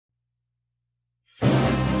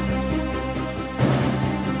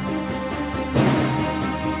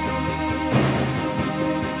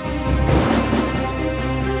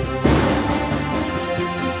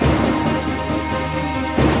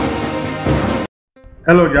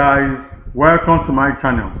Hello guys, welcome to my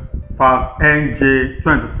channel, Fast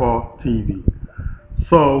NJ24 TV.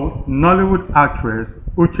 So, Nollywood actress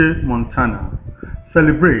Uche Montana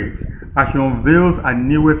celebrates as she unveils her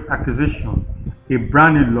newest acquisition, a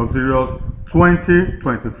brand new luxurious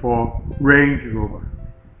 2024 Range Rover.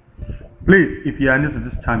 Please, if you are new to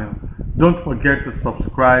this channel, don't forget to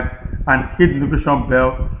subscribe and hit the notification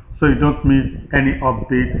bell so you don't miss any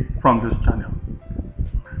updates from this channel.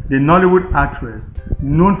 The Nollywood actress,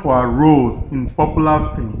 known for her roles in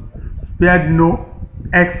popular films, spared no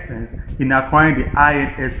expense in acquiring the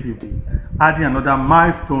high-end SUV, adding another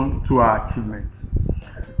milestone to her achievement.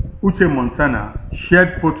 Uche Montana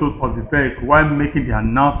shared photos of the vehicle while making the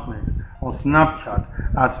announcement on Snapchat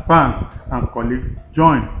as fans and colleagues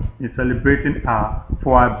joined in celebrating her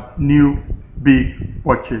for her new big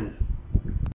purchase.